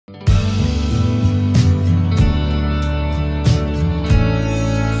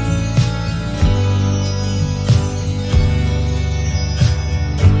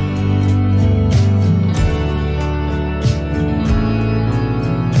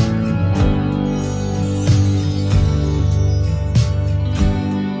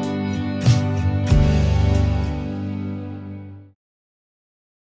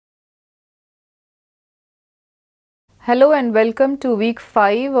Hello and welcome to week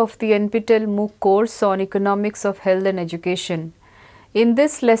 5 of the NPTEL MOOC course on Economics of Health and Education. In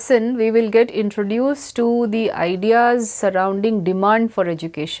this lesson, we will get introduced to the ideas surrounding demand for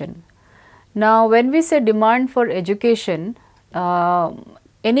education. Now, when we say demand for education,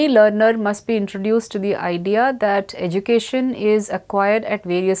 any learner must be introduced to the idea that education is acquired at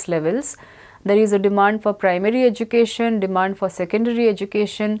various levels. There is a demand for primary education, demand for secondary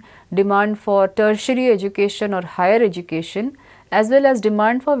education, demand for tertiary education or higher education, as well as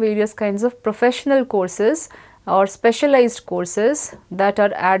demand for various kinds of professional courses or specialized courses that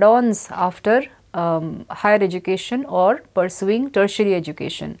are add-ons after higher education or pursuing tertiary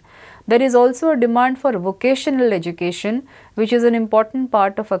education. There is also a demand for vocational education, which is an important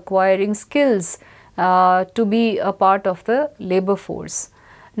part of acquiring skills to be a part of the labor force.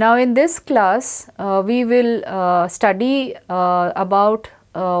 Now, in this class, we will study about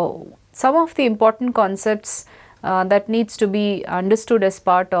some of the important concepts that needs to be understood as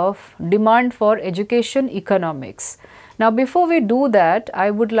part of demand for education economics. Now, before we do that,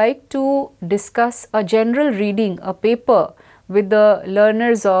 I would like to discuss a general reading, a paper with the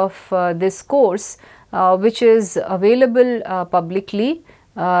learners of this course, which is available publicly,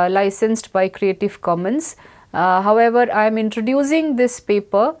 licensed by Creative Commons. However, I am introducing this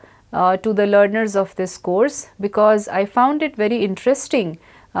paper to the learners of this course because I found it very interesting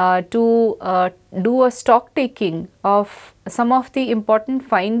to do a stock taking of some of the important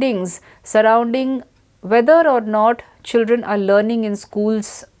findings surrounding whether or not children are learning in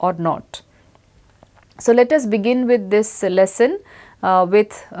schools or not. So, let us begin with this lesson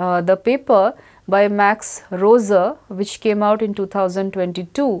with the paper by Max Roser, which came out in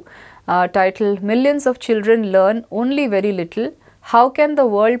 2022. Titled "Millions of Children Learn Only Very Little. How Can the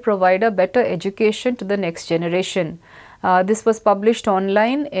World Provide a Better Education to the Next Generation?" This was published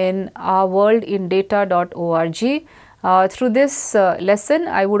online in ourworldindata.org. Through this lesson,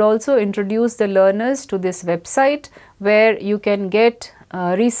 I would also introduce the learners to this website where you can get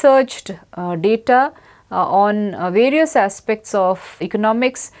researched data on various aspects of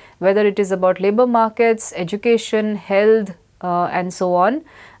economics, whether it is about labor markets, education, health, and so on.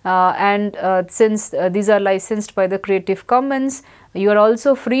 Since these are licensed by the Creative Commons, you are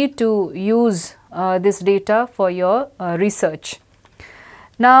also free to use this data for your research.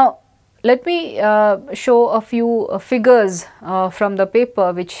 Now, let me show a few figures from the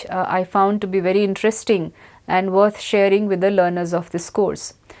paper which I found to be very interesting and worth sharing with the learners of this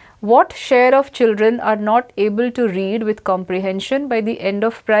course. What share of children are not able to read with comprehension by the end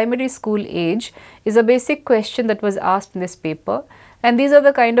of primary school age is a basic question that was asked in this paper. And these are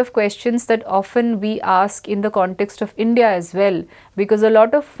the kind of questions that often we ask in the context of India as well, because a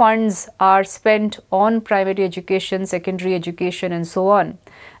lot of funds are spent on primary education, secondary education and so on.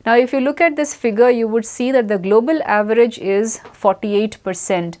 Now, if you look at this figure, you would see that the global average is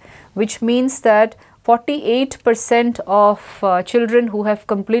 48%, which means that 48% of children who have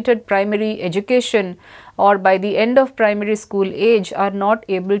completed primary education or by the end of primary school age are not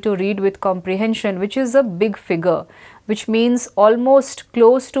able to read with comprehension, which is a big figure, which means almost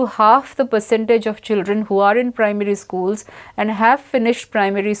close to half the percentage of children who are in primary schools and have finished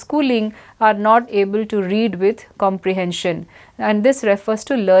primary schooling are not able to read with comprehension, and this refers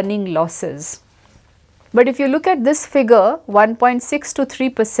to learning losses. But if you look at this figure, 1.6 to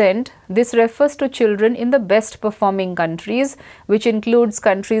 3%, this refers to children in the best performing countries, which includes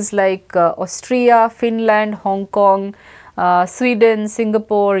countries like Austria, Finland, Hong Kong, Sweden,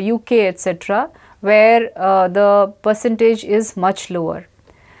 Singapore, UK, etc., where the percentage is much lower.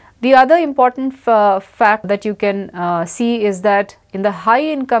 The other important fact that you can see is that in the high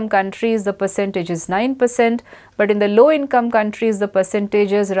income countries the percentage is 9%, but in the low income countries the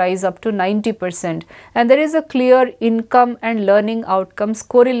percentages rise up to 90%, and there is a clear income and learning outcomes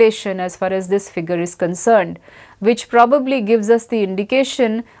correlation as far as this figure is concerned, which probably gives us the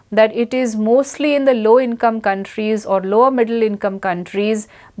indication that it is mostly in the low income countries or lower middle income countries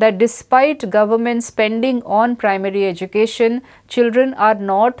that despite government spending on primary education, children are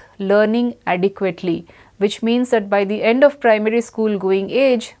not learning adequately, which means that by the end of primary school going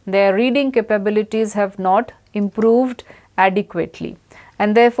age, their reading capabilities have not improved adequately.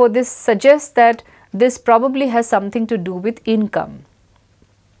 And therefore, this suggests that this probably has something to do with income.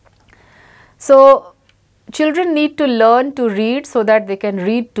 So, children need to learn to read so that they can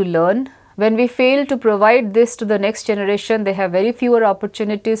read to learn. When we fail to provide this to the next generation, they have very fewer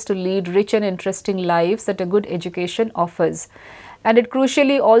opportunities to lead rich and interesting lives that a good education offers. And it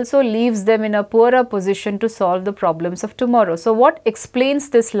crucially also leaves them in a poorer position to solve the problems of tomorrow. So, what explains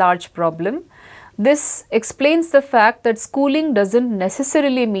this large problem? This explains the fact that schooling doesn't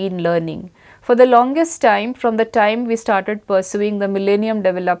necessarily mean learning. For the longest time, from the time we started pursuing the Millennium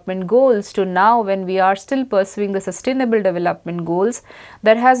Development Goals to now when we are still pursuing the Sustainable Development Goals,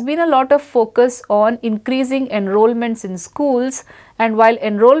 there has been a lot of focus on increasing enrollments in schools, and while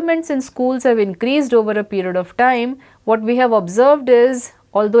enrollments in schools have increased over a period of time, what we have observed is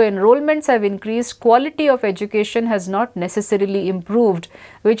although enrollments have increased, quality of education has not necessarily improved,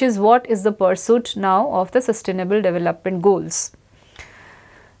 which is what is the pursuit now of the Sustainable Development Goals.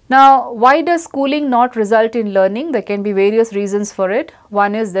 Now, why does schooling not result in learning? There can be various reasons for it.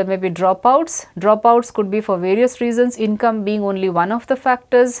 One is there may be dropouts. Dropouts could be for various reasons, income being only one of the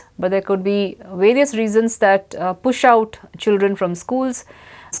factors, but there could be various reasons that push out children from schools.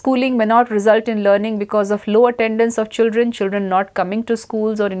 Schooling may not result in learning because of low attendance of children, children not coming to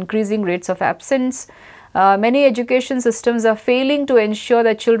schools or increasing rates of absence. Many education systems are failing to ensure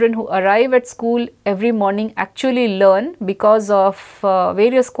that children who arrive at school every morning actually learn because of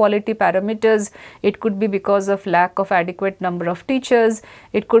various quality parameters. It could be because of lack of adequate number of teachers,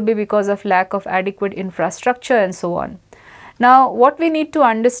 it could be because of lack of adequate infrastructure and so on. Now, what we need to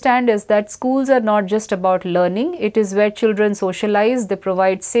understand is that schools are not just about learning, it is where children socialize, they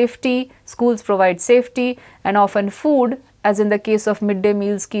provide safety, schools provide safety and often food, as in the case of midday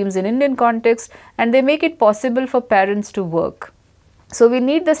meal schemes in Indian context, and they make it possible for parents to work. So, we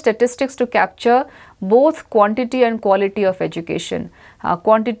need the statistics to capture both quantity and quality of education.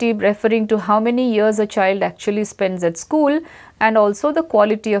 Quantity referring to how many years a child actually spends at school, and also the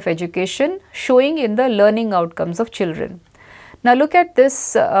quality of education showing in the learning outcomes of children. Now, look at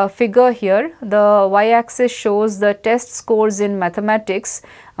this figure here. The y-axis shows the test scores in mathematics,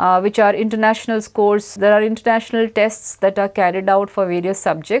 which are international scores. There are international tests that are carried out for various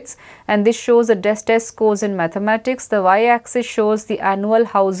subjects, and this shows the test scores in mathematics. The y-axis shows the annual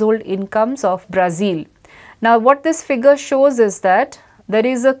household incomes of Brazil. Now, what this figure shows is that there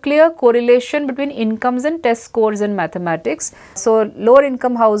is a clear correlation between incomes and test scores in mathematics. So, lower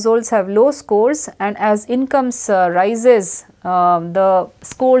income households have low scores, and as incomes rises, the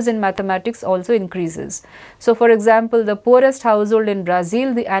scores in mathematics also increases. So, for example, the poorest household in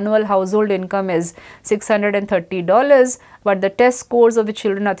Brazil, the annual household income is $630, but the test scores of the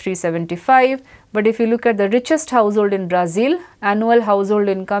children are 375. But if you look at the richest household in Brazil, annual household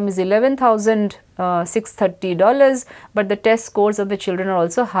income is $11,630, but the test scores of the children are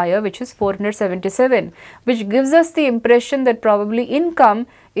also higher, which is 477, which gives us the impression that probably income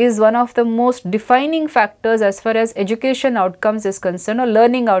is one of the most defining factors as far as education outcomes is concerned or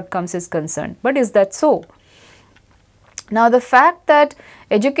learning outcomes is concerned. But is that so? Now, the fact that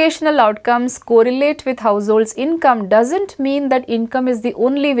educational outcomes correlate with households' income doesn't mean that income is the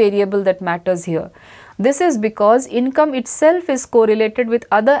only variable that matters here. This is because income itself is correlated with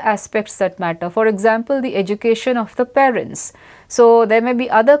other aspects that matter. For example, the education of the parents. So, there may be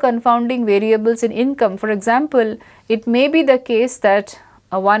other confounding variables in income. For example, it may be the case that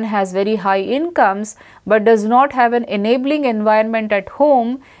one has very high incomes but does not have an enabling environment at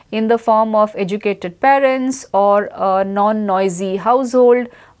home in the form of educated parents or a non-noisy household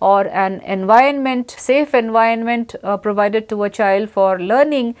or an environment, safe environment provided to a child for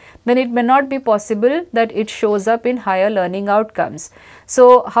learning, then it may not be possible that it shows up in higher learning outcomes.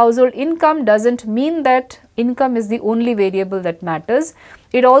 So, household income doesn't mean that income is the only variable that matters.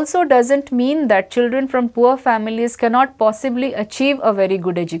 It also doesn't mean that children from poor families cannot possibly achieve a very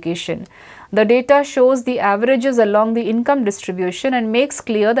good education. The data shows the averages along the income distribution and makes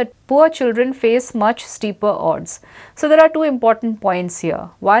clear that poor children face much steeper odds. So, there are two important points here.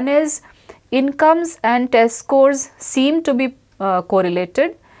 One is incomes and test scores seem to be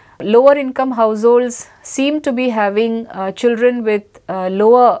correlated. Lower income households seem to be having children with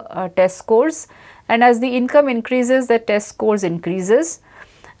lower test scores, and as the income increases, the test scores increases.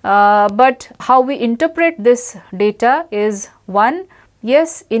 But how we interpret this data is one,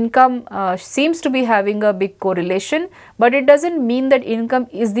 yes, income seems to be having a big correlation, but it doesn't mean that income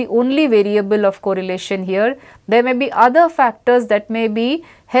is the only variable of correlation here. There may be other factors that may be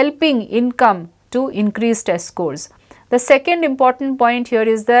helping income to increase test scores. The second important point here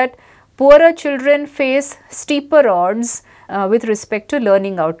is that poorer children face steeper odds with respect to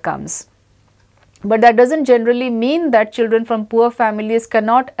learning outcomes. But that doesn't generally mean that children from poor families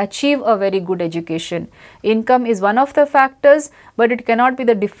cannot achieve a very good education. Income is one of the factors, but it cannot be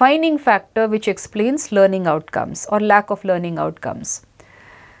the defining factor which explains learning outcomes or lack of learning outcomes.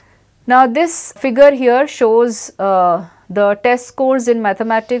 Now, this figure here shows the test scores in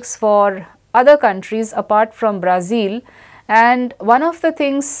mathematics for other countries apart from Brazil. And one of the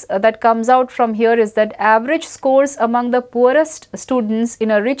things that comes out from here is that average scores among the poorest students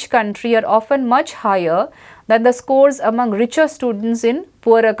in a rich country are often much higher than the scores among richer students in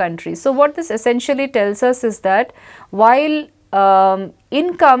poorer countries. So, what this essentially tells us is that while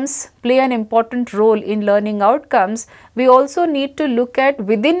incomes play an important role in learning outcomes, we also need to look at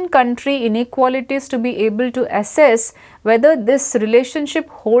within country inequalities to be able to assess whether this relationship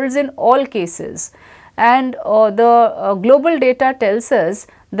holds in all cases. And the global data tells us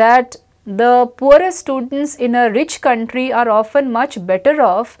that the poorest students in a rich country are often much better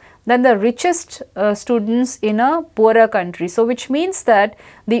off than the richest students in a poorer country. So, which means that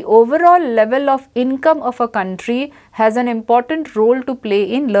the overall level of income of a country has an important role to play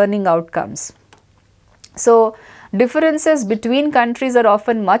in learning outcomes. So, differences between countries are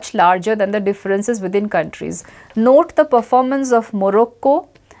often much larger than the differences within countries. Note the performance of Morocco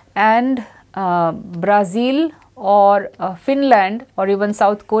and Brazil or Finland or even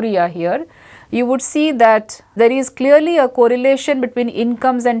South Korea here. You would see that there is clearly a correlation between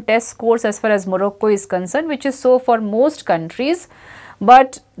incomes and test scores as far as Morocco is concerned, which is so for most countries.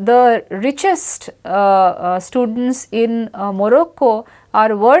 But the richest students in Morocco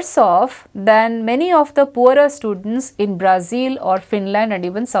are worse off than many of the poorer students in Brazil or Finland and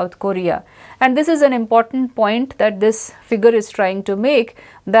even South Korea. And this is an important point that this figure is trying to make,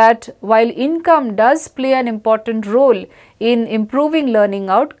 that while income does play an important role in improving learning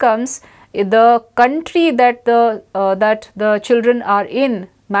outcomes, the country that the children are in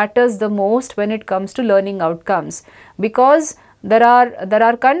matters the most when it comes to learning outcomes, because there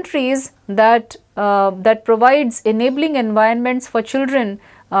are countries that provides enabling environments for children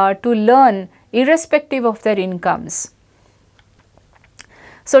to learn irrespective of their incomes.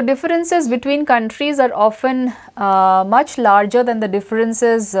 So, differences between countries are often much larger than the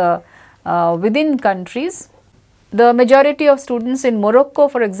differences within countries. The majority of students in Morocco,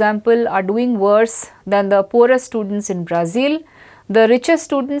 for example, are doing worse than the poorest students in Brazil. The richest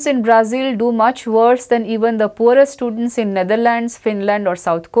students in Brazil do much worse than even the poorest students in Netherlands, Finland or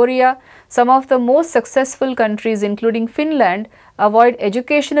South Korea. Some of the most successful countries, including Finland, avoid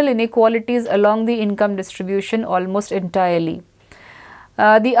educational inequalities along the income distribution almost entirely.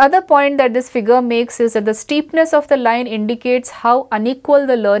 The other point that this figure makes is that the steepness of the line indicates how unequal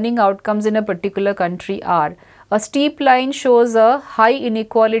the learning outcomes in a particular country are. A steep line shows a high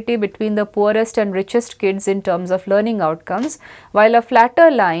inequality between the poorest and richest kids in terms of learning outcomes, while a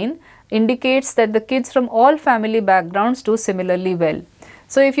flatter line indicates that the kids from all family backgrounds do similarly well.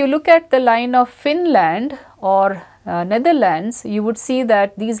 So, if you look at the line of Finland or Netherlands, you would see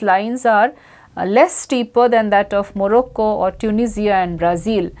that these lines are less steeper than that of Morocco or Tunisia and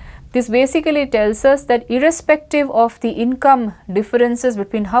Brazil. This basically tells us that irrespective of the income differences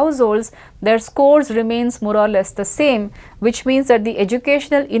between households, their scores remains more or less the same, which means that the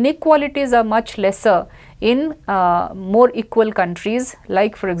educational inequalities are much lesser in more equal countries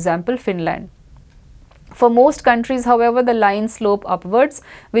like, for example, Finland. For most countries, however, the lines slope upwards,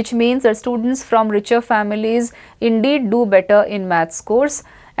 which means that students from richer families indeed do better in math scores.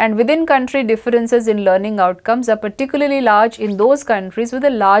 And within country differences in learning outcomes are particularly large in those countries with the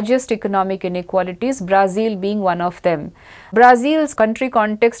largest economic inequalities, Brazil being one of them. Brazil's country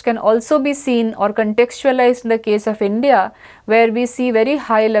context can also be seen or contextualized in the case of India, where we see very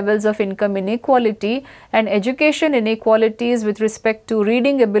high levels of income inequality and education inequalities with respect to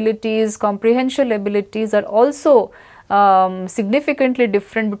reading abilities, comprehension abilities are also significantly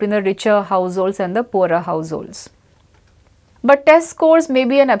different between the richer households and the poorer households. But test scores may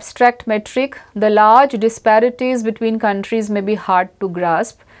be an abstract metric. The large disparities between countries may be hard to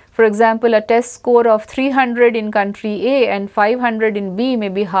grasp. For example, a test score of 300 in country A and 500 in B may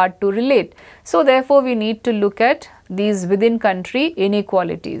be hard to relate. So, therefore, we need to look at these within country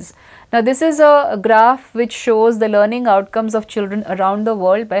inequalities. Now, this is a graph which shows the learning outcomes of children around the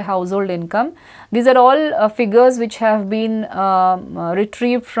world by household income. These are all figures which have been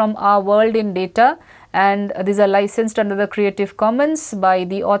retrieved from our World in Data, and these are licensed under the Creative Commons by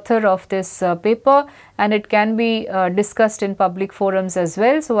the author of this paper, and it can be discussed in public forums as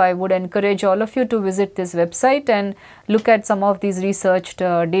well. So, I would encourage all of you to visit this website and look at some of these researched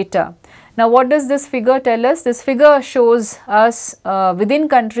data. Now, what does this figure tell us? This figure shows us within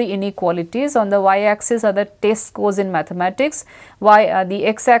country inequalities. On the y-axis are the test scores in mathematics, the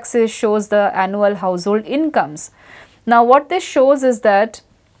x-axis shows the annual household incomes. Now, what this shows is that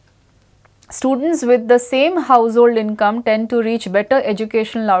students with the same household income tend to reach better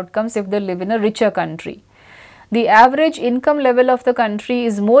educational outcomes if they live in a richer country. The average income level of the country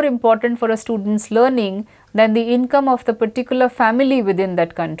is more important for a student's learning than the income of the particular family within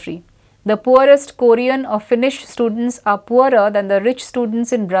that country. The poorest Korean or Finnish students are poorer than the rich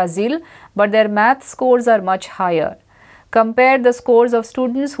students in Brazil, but their math scores are much higher. compare the scores of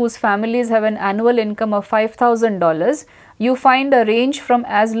students whose families have an annual income of $5,000, you find a range from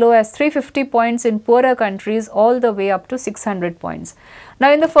as low as 350 points in poorer countries all the way up to 600 points.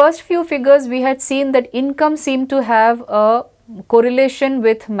 Now, in the first few figures, we had seen that income seemed to have a correlation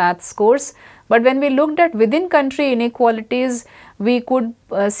with math scores, but when we looked at within country inequalities, we could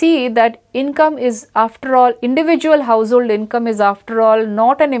see that income is, after all, individual household income is, after all,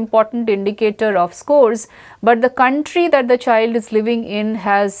 not an important indicator of scores, but the country that the child is living in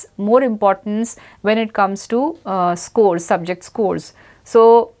has more importance when it comes to scores, subject scores.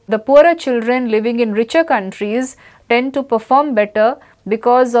 So, the poorer children living in richer countries tend to perform better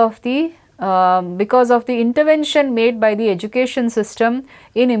because of the intervention made by the education system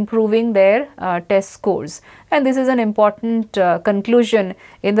in improving their test scores. And this is an important conclusion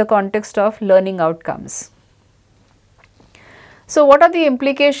in the context of learning outcomes. So, what are the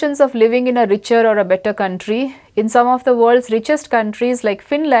implications of living in a richer or a better country? In some of the world's richest countries like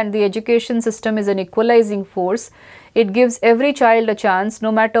Finland, the education system is an equalizing force. It gives every child a chance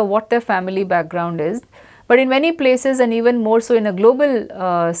no matter what their family background is. But in many places, and even more so in a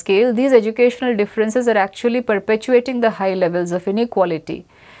global scale, these educational differences are actually perpetuating the high levels of inequality.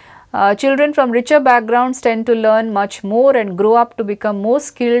 Children from richer backgrounds tend to learn much more and grow up to become more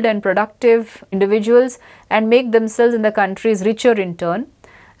skilled and productive individuals and make themselves in the countries richer in turn.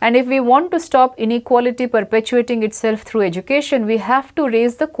 And if we want to stop inequality perpetuating itself through education, we have to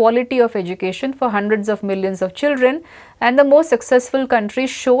raise the quality of education for hundreds of millions of children, and the most successful countries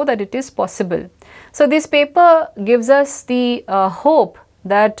show that it is possible. So, this paper gives us the hope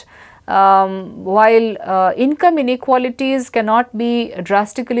that while income inequalities cannot be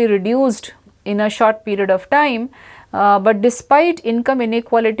drastically reduced in a short period of time, but despite income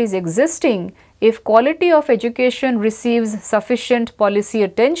inequalities existing, if quality of education receives sufficient policy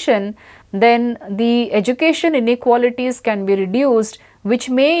attention, then the education inequalities can be reduced, which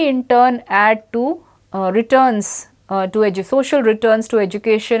may in turn add to social returns to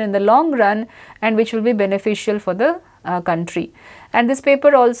education in the long run, and which will be beneficial for the country. And this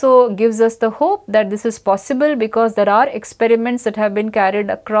paper also gives us the hope that this is possible because there are experiments that have been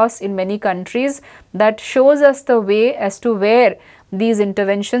carried across in many countries that shows us the way as to where these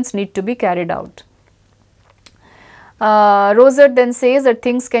interventions need to be carried out. Rosert then says that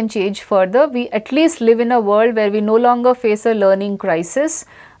things can change further. We at least live in a world where we no longer face a learning crisis.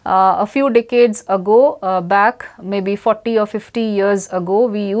 A few decades ago, back maybe 40 or 50 years ago,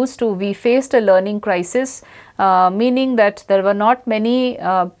 we faced a learning crisis, meaning that there were not many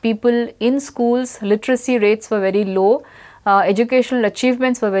people in schools, literacy rates were very low, educational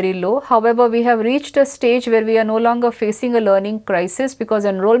achievements were very low. However, we have reached a stage where we are no longer facing a learning crisis because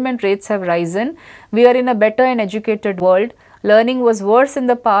enrollment rates have risen. We are in a better and educated world. Learning was worse in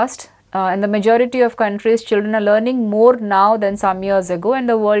the past. In the majority of countries, children are learning more now than some years ago, and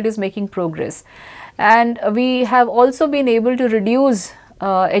the world is making progress. And we have also been able to reduce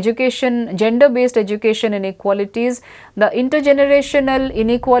gender-based education inequalities. The intergenerational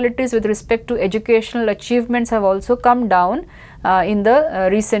inequalities with respect to educational achievements have also come down in the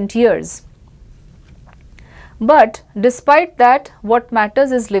recent years. But despite that, what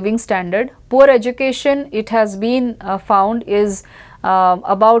matters is living standard. Poor education, it has been found, is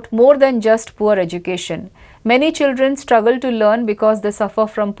about more than just poor education. Many children struggle to learn because they suffer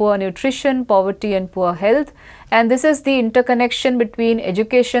from poor nutrition, poverty and poor health, and this is the interconnection between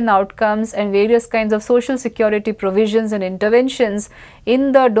education outcomes and various kinds of social security provisions and interventions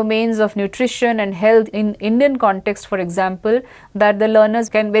in the domains of nutrition and health in Indian context, for example, that the learners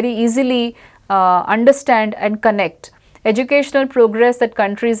can very easily understand and connect. Educational progress that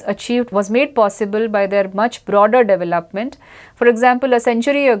countries achieved was made possible by their much broader development. For example, a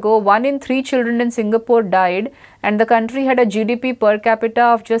century ago, 1 in 3 children in Singapore died, and the country had a GDP per capita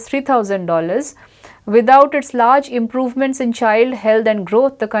of just $3,000. Without its large improvements in child health and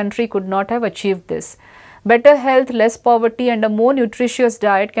growth, the country could not have achieved this. Better health, less poverty and a more nutritious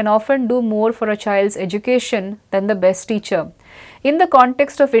diet can often do more for a child's education than the best teacher. In the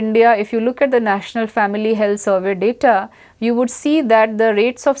context of India, if you look at the National Family Health Survey data, you would see that the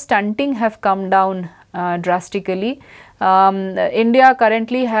rates of stunting have come down drastically. India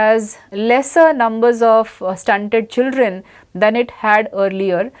currently has lesser numbers of stunted children than it had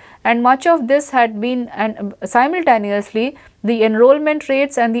earlier, and much of this had been, and simultaneously the enrollment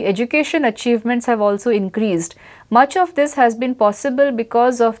rates and the education achievements have also increased. Much of this has been possible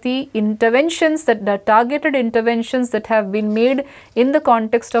because of the interventions, the targeted interventions that have been made in the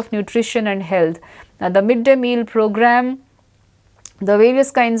context of nutrition and health. The midday meal program, the various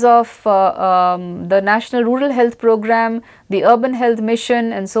kinds of the National Rural Health Program, the Urban Health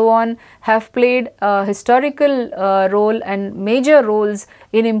Mission and so on have played a historical role and major roles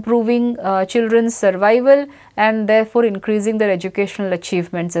in improving children's survival and therefore increasing their educational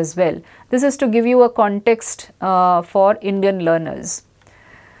achievements as well. This is to give you a context for Indian learners.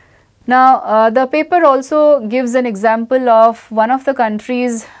 Now, the paper also gives an example of one of the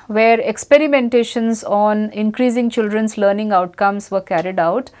countries where experimentations on increasing children's learning outcomes were carried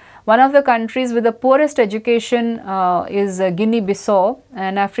out. One of the countries with the poorest education is Guinea-Bissau,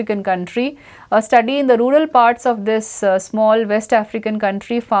 an African country. A study in the rural parts of this small West African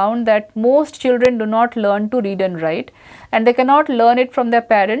country found that most children do not learn to read and write, and they cannot learn it from their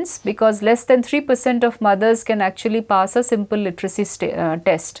parents because less than 3% of mothers can actually pass a simple literacy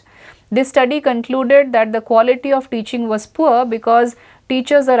test. This study concluded that the quality of teaching was poor because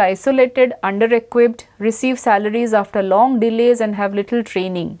teachers are isolated, under-equipped, receive salaries after long delays and have little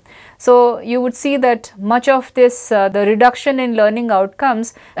training. So, you would see that much of this, the reduction in learning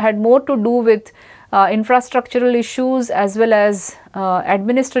outcomes had more to do with infrastructural issues as well as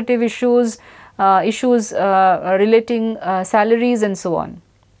administrative issues, relating salaries and so on.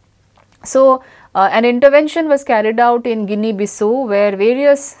 So, an intervention was carried out in Guinea-Bissau where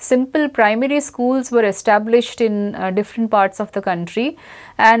various simple primary schools were established in different parts of the country,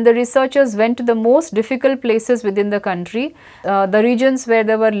 and the researchers went to the most difficult places within the country, the regions where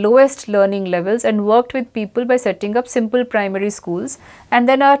there were lowest learning levels, and worked with people by setting up simple primary schools. And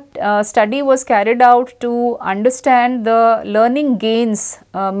then a study was carried out to understand the learning gains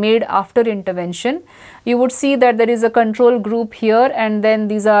made after intervention. You would see that there is a control group here, and then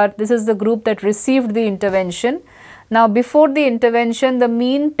this is the group that received the intervention. Now, before the intervention, the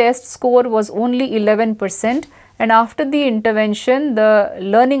mean test score was only 11%, and after the intervention, the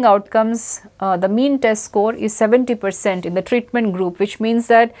learning outcomes, the mean test score is 70% in the treatment group, which means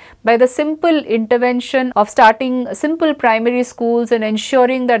that by the simple intervention of starting simple primary schools and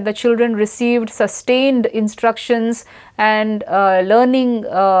ensuring that the children received sustained instructions and learning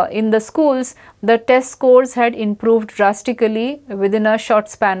in the schools, the test scores had improved drastically within a short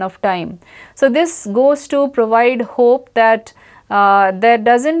span of time. So, this goes to provide hope that there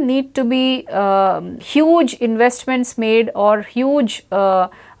does not need to be huge investments made or huge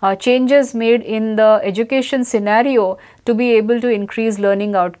changes made in the education scenario to be able to increase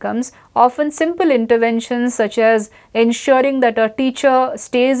learning outcomes. Often simple interventions such as ensuring that a teacher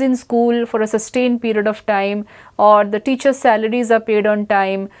stays in school for a sustained period of time, or the teacher's salaries are paid on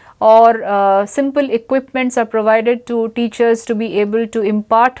time, or simple equipments are provided to teachers to be able to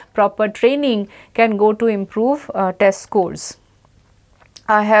impart proper training, can go to improve test scores.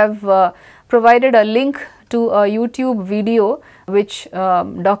 I have provided a link to a YouTube video which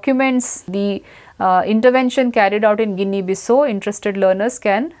documents the intervention carried out in Guinea-Bissau. Interested learners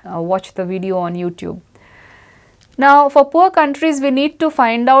can watch the video on YouTube. Now, for poor countries, we need to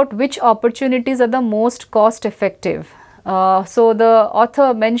find out which opportunities are the most cost effective. So, the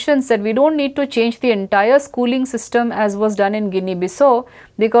author mentions that we do not need to change the entire schooling system as was done in Guinea-Bissau,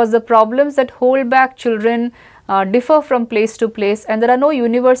 because the problems that hold back children differ from place to place, and there are no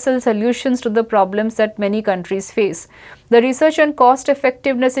universal solutions to the problems that many countries face. The research on cost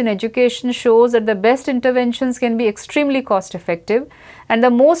effectiveness in education shows that the best interventions can be extremely cost effective, and the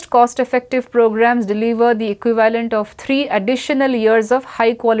most cost effective programs deliver the equivalent of 3 additional years of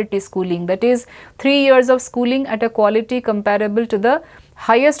high quality schooling, that is 3 years of schooling at a quality comparable to the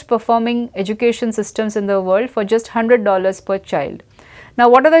highest performing education systems in the world for just $100 per child. Now,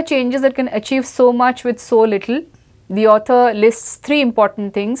 what are the changes that can achieve so much with so little? The author lists 3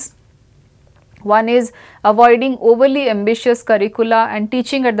 important things. One is avoiding overly ambitious curricula and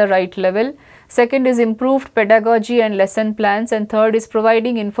teaching at the right level. Second is improved pedagogy and lesson plans, and third is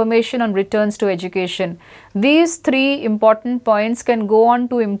providing information on returns to education. These 3 important points can go on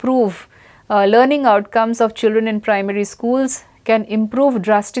to improve learning outcomes of children in primary schools, can improve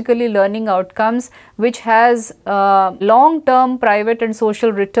drastically learning outcomes, which has long-term private and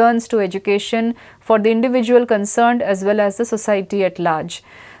social returns to education for the individual concerned as well as the society at large.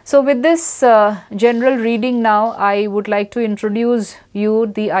 So, with this general reading now, I would like to introduce you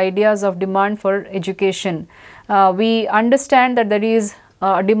the ideas of demand for education. We understand that there is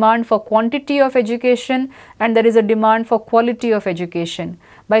a demand for quantity of education and there is a demand for quality of education.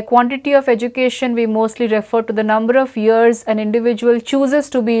 By quantity of education, we mostly refer to the number of years an individual chooses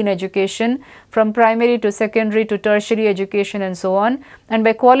to be in education, from primary to secondary to tertiary education and so on. And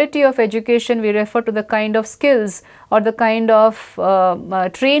by quality of education, we refer to the kind of skills or the kind of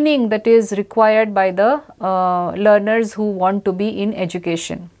training that is required by the learners who want to be in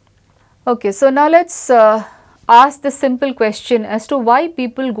education. Okay, so now let's ask the simple question as to why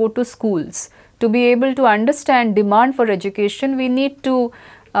people go to schools. To be able to understand demand for education, we need to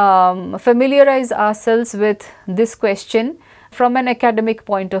familiarize ourselves with this question from an academic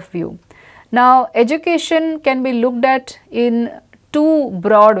point of view. Now, education can be looked at in two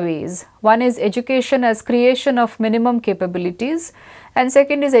broad ways. One is education as creation of minimum capabilities, and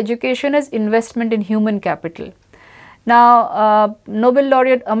second is education as investment in human capital. Now, Nobel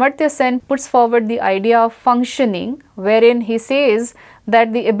laureate Amartya Sen puts forward the idea of functioning, wherein he says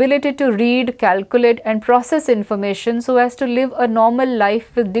that the ability to read, calculate and process information so as to live a normal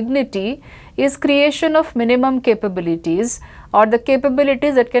life with dignity is creation of minimum capabilities, or the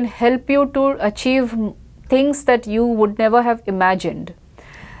capabilities that can help you to achieve things that you would never have imagined.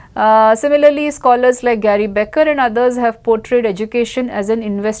 Similarly, scholars like Gary Becker and others have portrayed education as an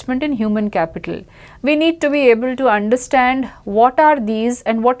investment in human capital. We need to be able to understand what are these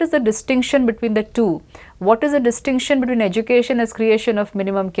and what is the distinction between the two. What is the distinction between education as creation of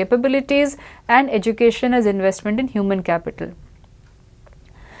minimum capabilities and education as investment in human capital?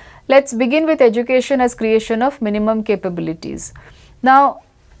 Let's begin with education as creation of minimum capabilities. Now,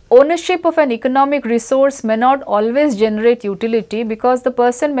 ownership of an economic resource may not always generate utility because the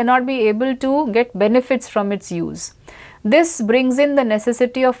person may not be able to get benefits from its use. This brings in the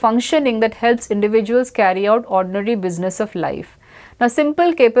necessity of functioning that helps individuals carry out ordinary business of life. Now,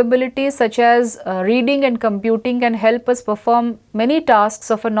 simple capabilities such as reading and computing can help us perform many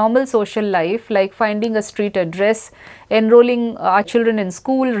tasks of a normal social life, like finding a street address, enrolling our children in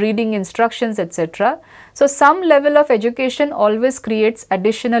school, reading instructions, etc. So, some level of education always creates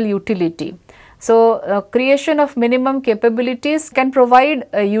additional utility. So, creation of minimum capabilities can provide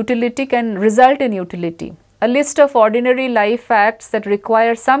a utility, can result in utility. A list of ordinary life facts that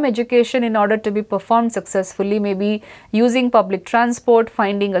require some education in order to be performed successfully may be using public transport,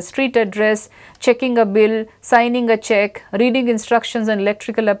 finding a street address, checking a bill, signing a check, reading instructions on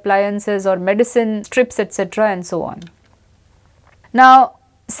electrical appliances or medicine strips, etc. and so on. Now,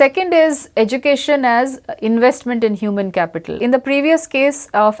 second is education as investment in human capital. In the previous case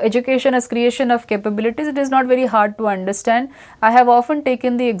of education as creation of capabilities, it is not very hard to understand. I have often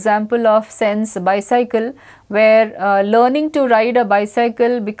taken the example of Sen's bicycle, where learning to ride a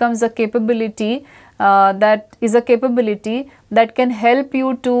bicycle becomes a capability that can help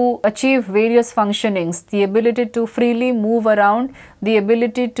you to achieve various functionings, the ability to freely move around, the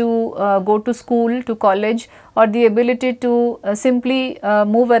ability to go to school, to college, or the ability to simply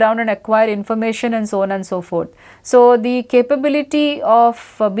move around and acquire information and so on and so forth. So, the capability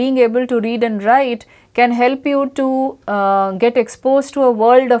of being able to read and write can help you to get exposed to a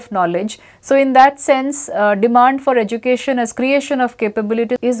world of knowledge. So, in that sense, demand for education as creation of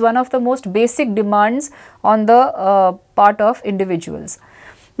capability is one of the most basic demands on the part of individuals.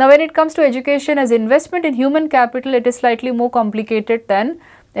 Now, when it comes to education as investment in human capital, it is slightly more complicated than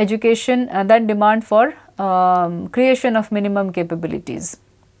education than demand for creation of minimum capabilities.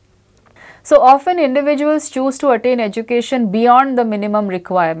 So, often individuals choose to attain education beyond the minimum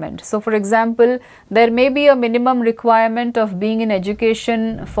requirement. So, for example, there may be a minimum requirement of being in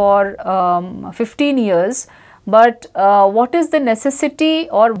education for 15 years, but what is the necessity,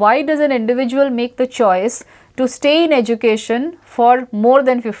 or why does an individual make the choice to stay in education for more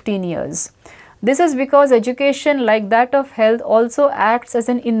than 15 years? This is because education, like that of health, also acts as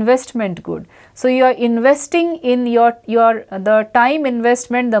an investment good. So, you are investing in the time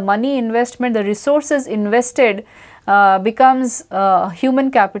investment, the money investment, the resources invested becomes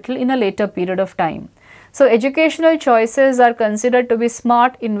human capital in a later period of time. So, educational choices are considered to be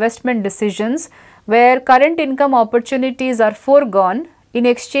smart investment decisions where current income opportunities are foregone in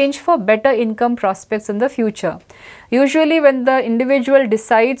exchange for better income prospects in the future. Usually, when the individual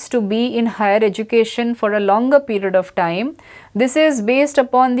decides to be in higher education for a longer period of time, this is based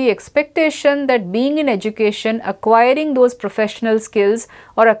upon the expectation that being in education, acquiring those professional skills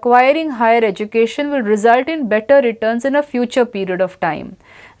or acquiring higher education will result in better returns in a future period of time.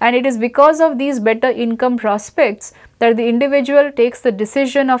 And it is because of these better income prospects that the individual takes the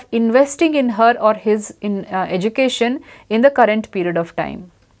decision of investing in her or his education in the current period of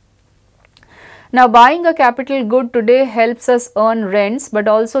time. Now, buying a capital good today helps us earn rents, but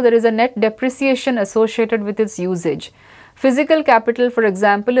also there is a net depreciation associated with its usage. Physical capital, for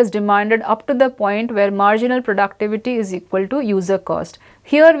example, is demanded up to the point where marginal productivity is equal to user cost.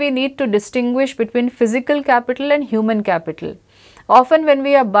 Here we need to distinguish between physical capital and human capital. Often when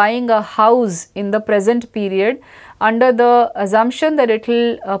we are buying a house in the present period, under the assumption that it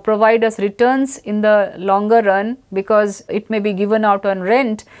will provide us returns in the longer run because it may be given out on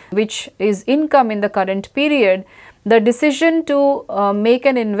rent, which is income in the current period, the decision to make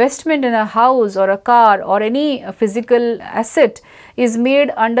an investment in a house or a car or any physical asset is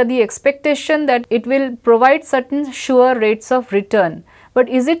made under the expectation that it will provide certain sure rates of return. But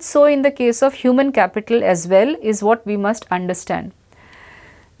is it so in the case of human capital as well, is what we must understand.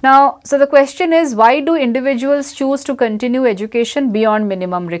 Now, so the question is, why do individuals choose to continue education beyond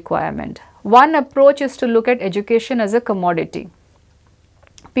minimum requirement? One approach is to look at education as a commodity.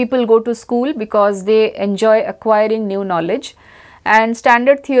 People go to school because they enjoy acquiring new knowledge, and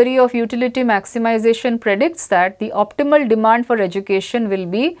standard theory of utility maximization predicts that the optimal demand for education will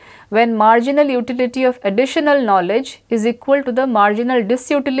be when marginal utility of additional knowledge is equal to the marginal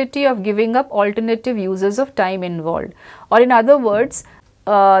disutility of giving up alternative uses of time involved. Or in other words,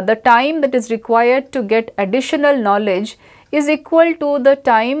 the time that is required to get additional knowledge is equal to the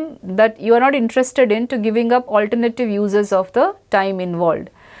time that you are not interested in to giving up alternative uses of the time involved.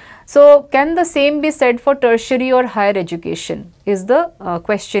 So, can the same be said for tertiary or higher education is the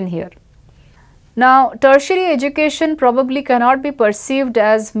question here. Now, tertiary education probably cannot be perceived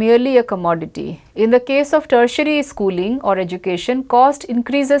as merely a commodity. In the case of tertiary schooling or education, cost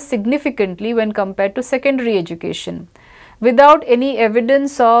increases significantly when compared to secondary education, without any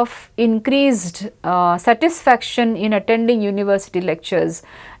evidence of increased satisfaction in attending university lectures.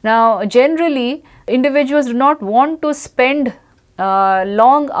 Now, generally, individuals do not want to spend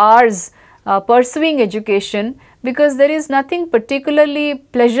long hours pursuing education because there is nothing particularly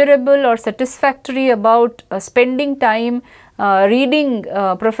pleasurable or satisfactory about spending time reading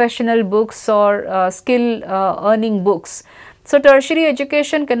professional books or skill earning books. So, tertiary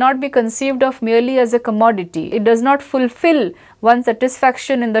education cannot be conceived of merely as a commodity. It does not fulfill one's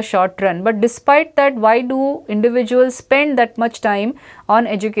satisfaction in the short run, but despite that, why do individuals spend that much time on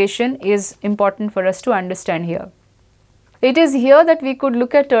education is important for us to understand here. It is here that we could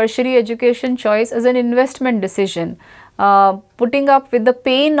look at tertiary education choice as an investment decision, putting up with the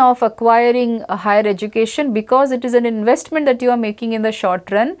pain of acquiring a higher education because it is an investment that you are making in the short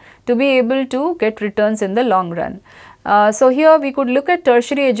run to be able to get returns in the long run. So, here we could look at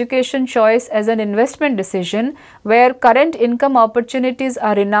tertiary education choice as an investment decision where current income opportunities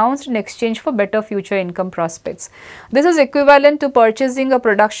are renounced in exchange for better future income prospects. This is equivalent to purchasing a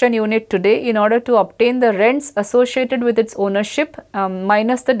production unit today in order to obtain the rents associated with its ownership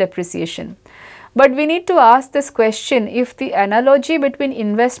minus the depreciation. But we need to ask this question if the analogy between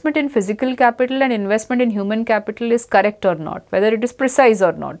investment in physical capital and investment in human capital is correct or not, whether it is precise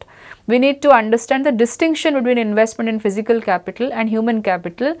or not. We need to understand the distinction between investment in physical capital and human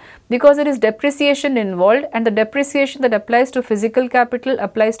capital because there is depreciation involved, and the depreciation that applies to physical capital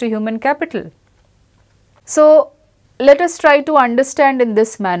applies to human capital. So, let us try to understand in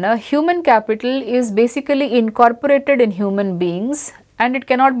this manner. Human capital is basically incorporated in human beings and it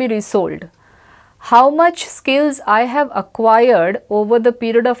cannot be resold. How much skills I have acquired over the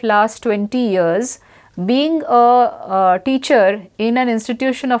period of last 20 years being a teacher in an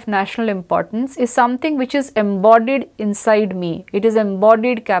institution of national importance is something which is embodied inside me. It is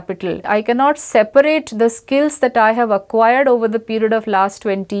embodied capital. I cannot separate the skills that I have acquired over the period of last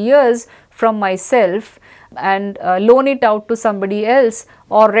 20 years from myself and loan it out to somebody else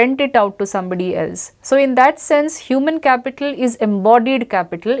or rent it out to somebody else. So, in that sense, human capital is embodied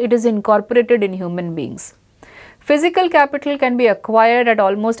capital. It is incorporated in human beings. Physical capital can be acquired at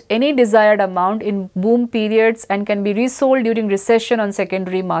almost any desired amount in boom periods and can be resold during recession on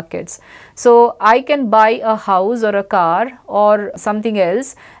secondary markets. So, I can buy a house or a car or something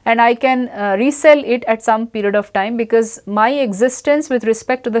else and I can resell it at some period of time because my existence with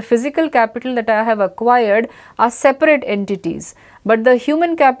respect to the physical capital that I have acquired are separate entities. But the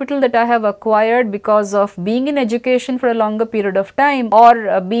human capital that I have acquired because of being in education for a longer period of time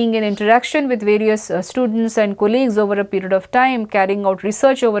or being in interaction with various students and colleagues over a period of time, carrying out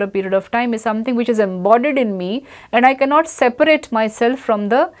research over a period of time is something which is embodied in me and I cannot separate myself from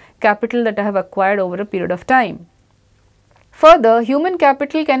the capital that I have acquired over a period of time. Further, human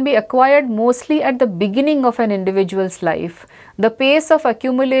capital can be acquired mostly at the beginning of an individual's life. The pace of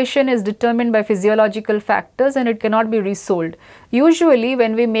accumulation is determined by physiological factors and it cannot be resold. Usually,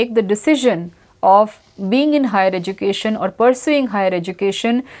 when we make the decision of being in higher education or pursuing higher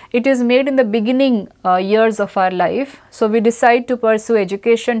education, it is made in the beginning years of our life. So, we decide to pursue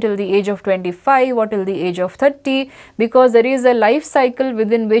education till the age of 25 or till the age of 30 because there is a life cycle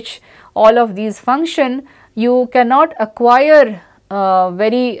within which all of these function. You cannot acquire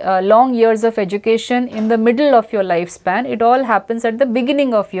very long years of education in the middle of your lifespan. It all happens at the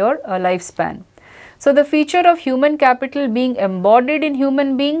beginning of your lifespan. So, the feature of human capital being embodied in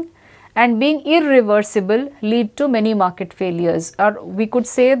human being and being irreversible lead to many market failures. Or we could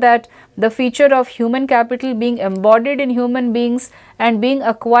say that the feature of human capital being embodied in human beings and being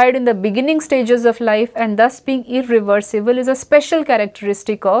acquired in the beginning stages of life and thus being irreversible is a special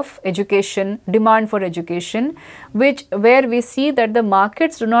characteristic of education, demand for education, where we see that the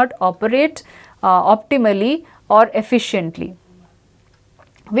markets do not operate optimally or efficiently.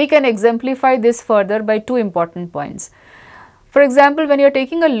 We can exemplify this further by two important points. For example, when you are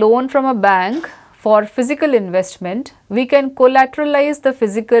taking a loan from a bank for physical investment, we can collateralize the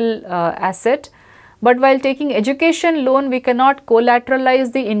physical asset, but while taking education loan, we cannot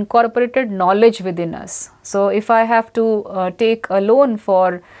collateralize the incorporated knowledge within us. So, if I have to take a loan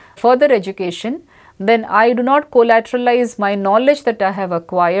for further education, then I do not collateralize my knowledge that I have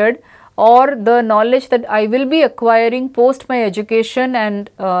acquired or the knowledge that I will be acquiring post my education and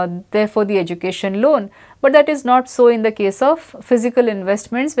therefore the education loan. But that is not so in the case of physical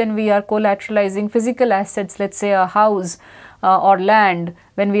investments when we are collateralizing physical assets, let us say a house or land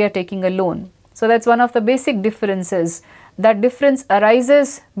when we are taking a loan. So, that is one of the basic differences. That difference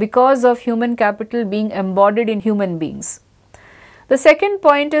arises because of human capital being embodied in human beings. The second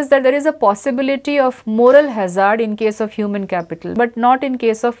point is that there is a possibility of moral hazard in case of human capital, but not in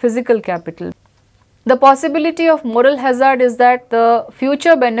case of physical capital. The possibility of moral hazard is that the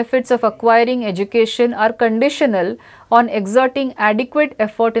future benefits of acquiring education are conditional on exerting adequate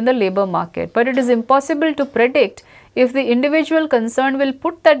effort in the labor market, but it is impossible to predict if the individual concerned will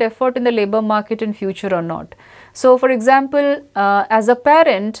put that effort in the labor market in future or not. So, for example, as a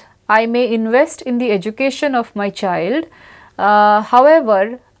parent, I may invest in the education of my child.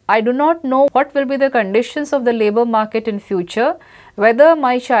 However, I do not know what will be the conditions of the labor market in future, whether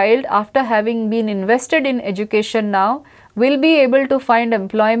my child, after having been invested in education now, will be able to find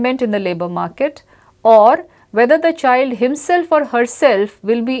employment in the labor market, or whether the child himself or herself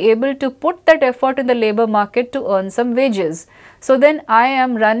will be able to put that effort in the labor market to earn some wages. So, then I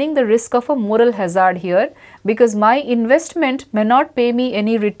am running the risk of a moral hazard here, because my investment may not pay me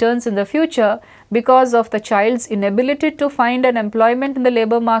any returns in the future because of the child's inability to find an employment in the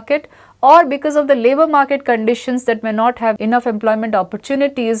labor market, or because of the labor market conditions that may not have enough employment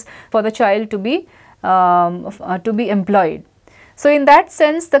opportunities for the child to be employed. So, in that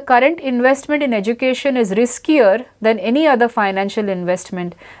sense, the current investment in education is riskier than any other financial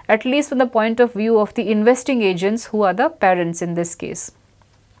investment, at least from the point of view of the investing agents who are the parents in this case.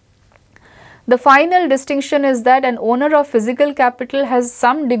 The final distinction is that an owner of physical capital has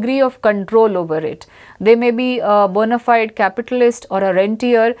some degree of control over it. They may be a bona fide capitalist or a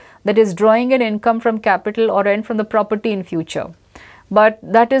rentier that is drawing an income from capital or rent from the property in future, but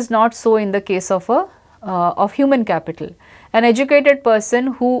that is not so in the case of human capital. An educated person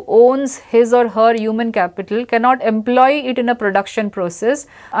who owns his or her human capital cannot employ it in a production process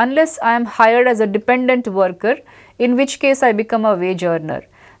unless I am hired as a dependent worker, in which case I become a wage earner.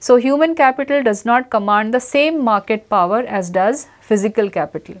 So, human capital does not command the same market power as does physical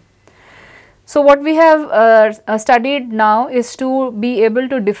capital. So, what we have studied now is to be able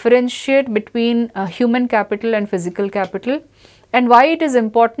to differentiate between human capital and physical capital, and why it is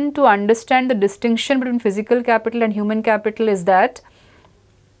important to understand the distinction between physical capital and human capital is that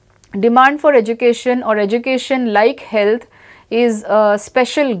demand for education or education like health is a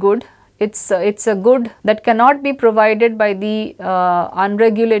special good. It's a good that cannot be provided by the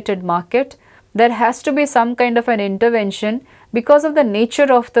unregulated market. There has to be some kind of an intervention because of the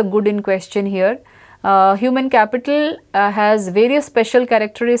nature of the good in question here. Human capital has various special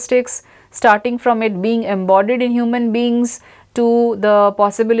characteristics, starting from it being embodied in human beings to the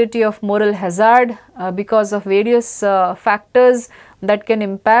possibility of moral hazard because of various factors that can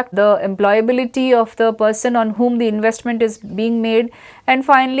impact the employability of the person on whom the investment is being made, and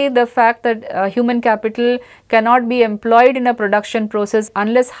finally the fact that human capital cannot be employed in a production process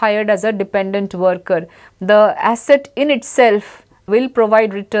unless hired as a dependent worker. The asset in itself will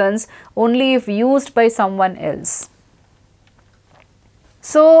provide returns only if used by someone else.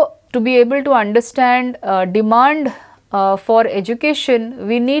 So, to be able to understand demand for education,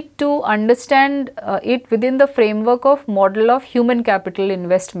 we need to understand it within the framework of model of human capital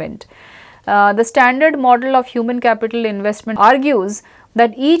investment. The standard model of human capital investment argues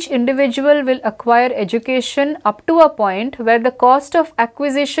that each individual will acquire education up to a point where the cost of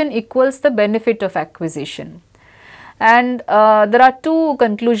acquisition equals the benefit of acquisition. And there are two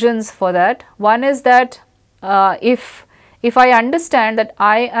conclusions for that. One is that if I understand that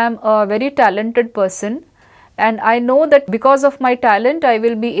I am a very talented person, and I know that because of my talent I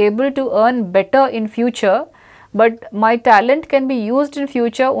will be able to earn better in future, but my talent can be used in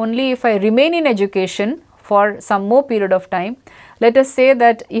future only if I remain in education for some more period of time, let us say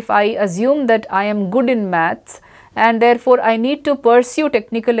that if I assume that I am good in maths and therefore I need to pursue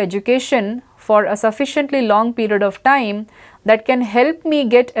technical education for a sufficiently long period of time that can help me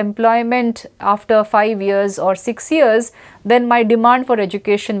get employment after 5 years or 6 years, then my demand for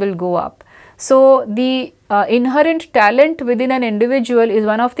education will go up. So, the inherent talent within an individual is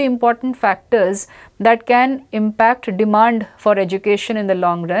one of the important factors that can impact demand for education in the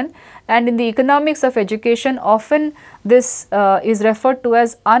long run, and in the economics of education often this is referred to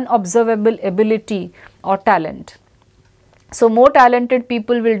as unobservable ability or talent. So, more talented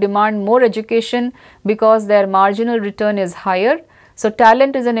people will demand more education because their marginal return is higher. So,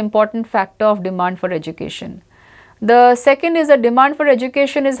 talent is an important factor of demand for education. The second is that demand for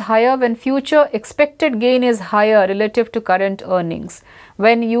education is higher when future expected gain is higher relative to current earnings.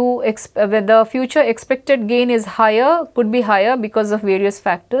 When the future expected gain is higher, could be higher because of various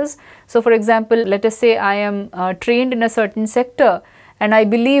factors. So, for example, let us say I am trained in a certain sector and I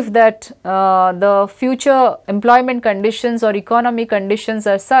believe that the future employment conditions or economic conditions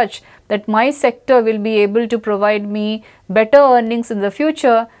are such that my sector will be able to provide me better earnings in the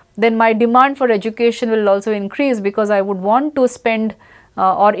future, then my demand for education will also increase because I would want to spend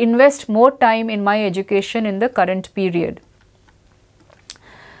or invest more time in my education in the current period.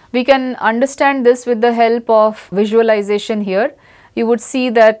 We can understand this with the help of visualization here. You would see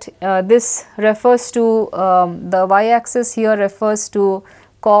that this refers to the y-axis here refers to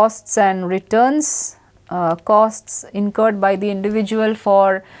costs and returns, costs incurred by the individual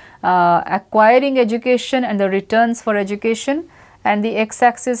for acquiring education and the returns for education, and the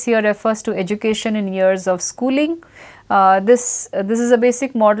x-axis here refers to education in years of schooling. This is a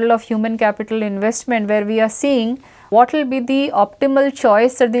basic model of human capital investment where we are seeing what will be the optimal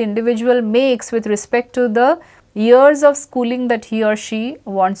choice that the individual makes with respect to the years of schooling that he or she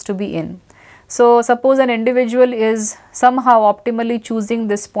wants to be in. So, suppose an individual is somehow optimally choosing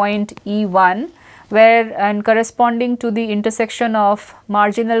this point E1 where and corresponding to the intersection of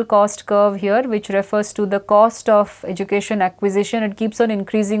marginal cost curve here, which refers to the cost of education acquisition, it keeps on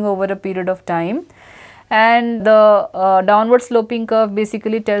increasing over a period of time, and the downward sloping curve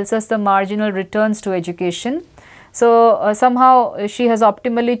basically tells us the marginal returns to education. So, somehow she has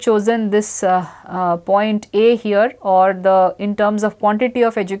optimally chosen this point A here, or the in terms of quantity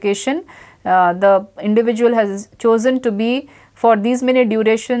of education, the individual has chosen to be for these many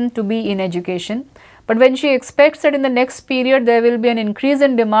duration to be in education. But when she expects that in the next period there will be an increase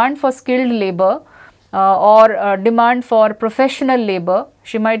in demand for skilled labor or demand for professional labor,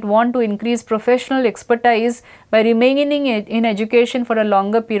 she might want to increase professional expertise by remaining in education for a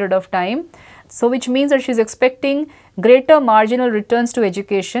longer period of time. So, which means that she is expecting greater marginal returns to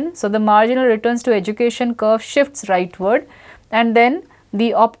education. So, the marginal returns to education curve shifts rightward, and then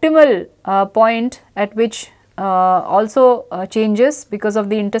the optimal point at which also changes because of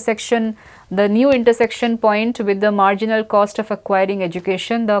the intersection, the new intersection point with the marginal cost of acquiring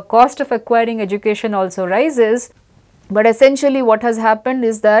education. The cost of acquiring education also rises, but essentially what has happened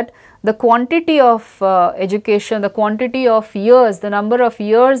is that the quantity of education, the quantity of years, the number of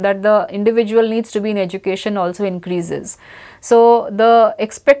years that the individual needs to be in education also increases. So, the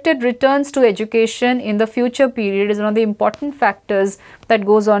expected returns to education in the future period is one of the important factors that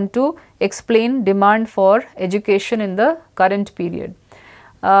goes on to explain demand for education in the current period.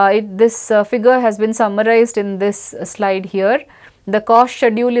 This figure has been summarized in this slide here. The cost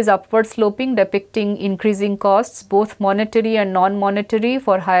schedule is upward sloping, depicting increasing costs, both monetary and non-monetary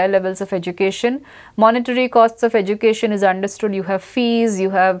for higher levels of education. Monetary costs of education is understood. You have fees,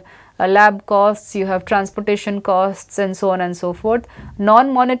 you have lab costs, you have transportation costs, and so on and so forth.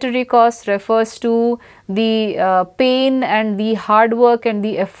 Non-monetary costs refers to the pain and the hard work and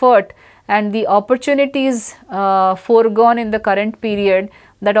the effort and the opportunities foregone in the current period.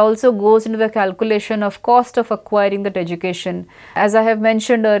 That also goes into the calculation of cost of acquiring that education. As I have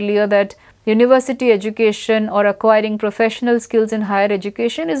mentioned earlier, that university education or acquiring professional skills in higher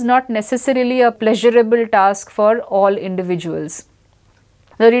education is not necessarily a pleasurable task for all individuals.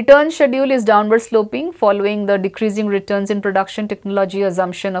 The return schedule is downward sloping following the decreasing returns in production technology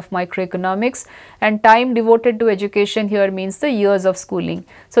assumption of microeconomics, and time devoted to education here means the years of schooling.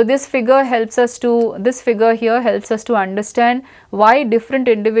 So, this figure here helps us to understand why different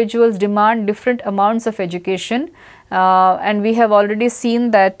individuals demand different amounts of education, and we have already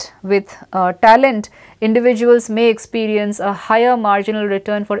seen that with talent, individuals may experience a higher marginal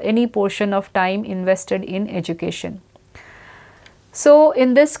return for any portion of time invested in education. So,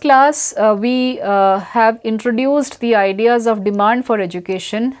 in this class we have introduced the ideas of demand for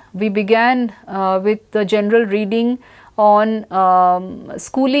education. We began with the general reading on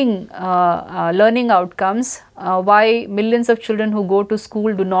schooling learning outcomes, why millions of children who go to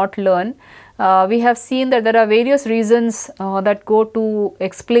school do not learn. We have seen that there are various reasons that go to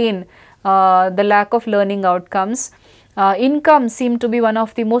explain the lack of learning outcomes. Income seemed to be one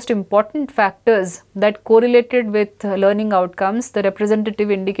of the most important factors that correlated with learning outcomes, the representative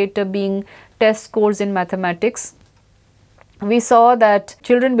indicator being test scores in mathematics. We saw that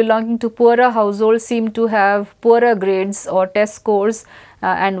children belonging to poorer households seem to have poorer grades or test scores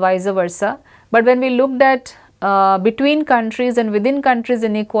and vice versa. But when we looked at between countries and within countries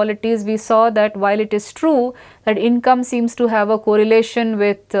inequalities, we saw that while it is true that income seems to have a correlation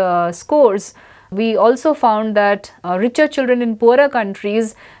with scores, we also found that richer children in poorer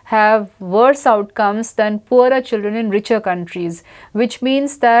countries have worse outcomes than poorer children in richer countries, which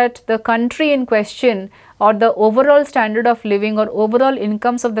means that the country in question, or the overall standard of living or overall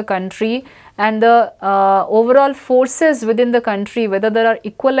incomes of the country, and the overall forces within the country, whether there are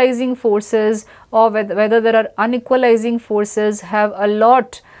equalizing forces or whether there are unequalizing forces, have a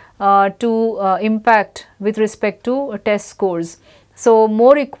lot to impact with respect to test scores. So,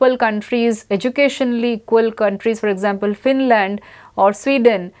 more equal countries, educationally equal countries, for example, Finland or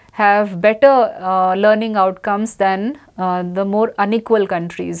Sweden, have better learning outcomes than the more unequal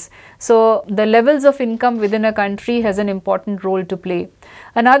countries. So, the levels of income within a country has an important role to play.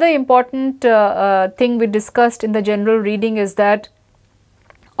 Another important thing we discussed in the general reading is that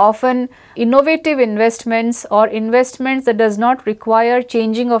often innovative investments or investments that does not require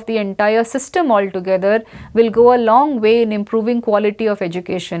changing of the entire system altogether will go a long way in improving quality of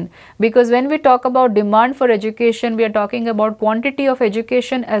education. Because when we talk about demand for education, we are talking about quantity of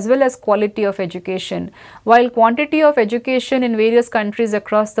education as well as quality of education. While quantity of education in various countries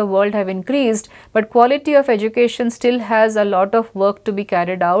across the world have increased, but quality of education still has a lot of work to be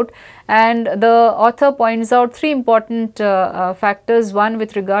carried out. And the author points out three important factors. One,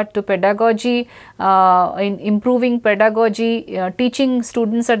 with regard to pedagogy, in improving pedagogy, teaching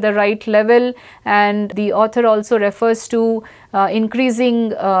students at the right level, and the author also refers to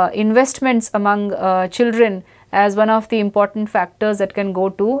increasing investments among children as one of the important factors that can go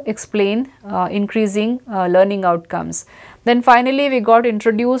to explain increasing learning outcomes. Then finally, we got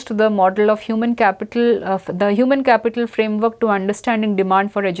introduced to the model of human capital, the human capital framework to understanding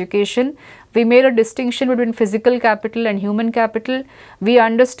demand for education. We made a distinction between physical capital and human capital. We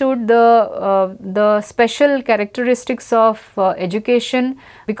understood the special characteristics of education,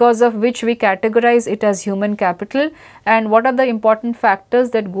 because of which we categorize it as human capital, and what are the important factors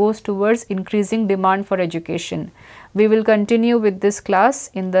that goes towards increasing demand for education. We will continue with this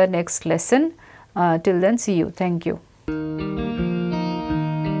class in the next lesson. Till then, see you. Thank you.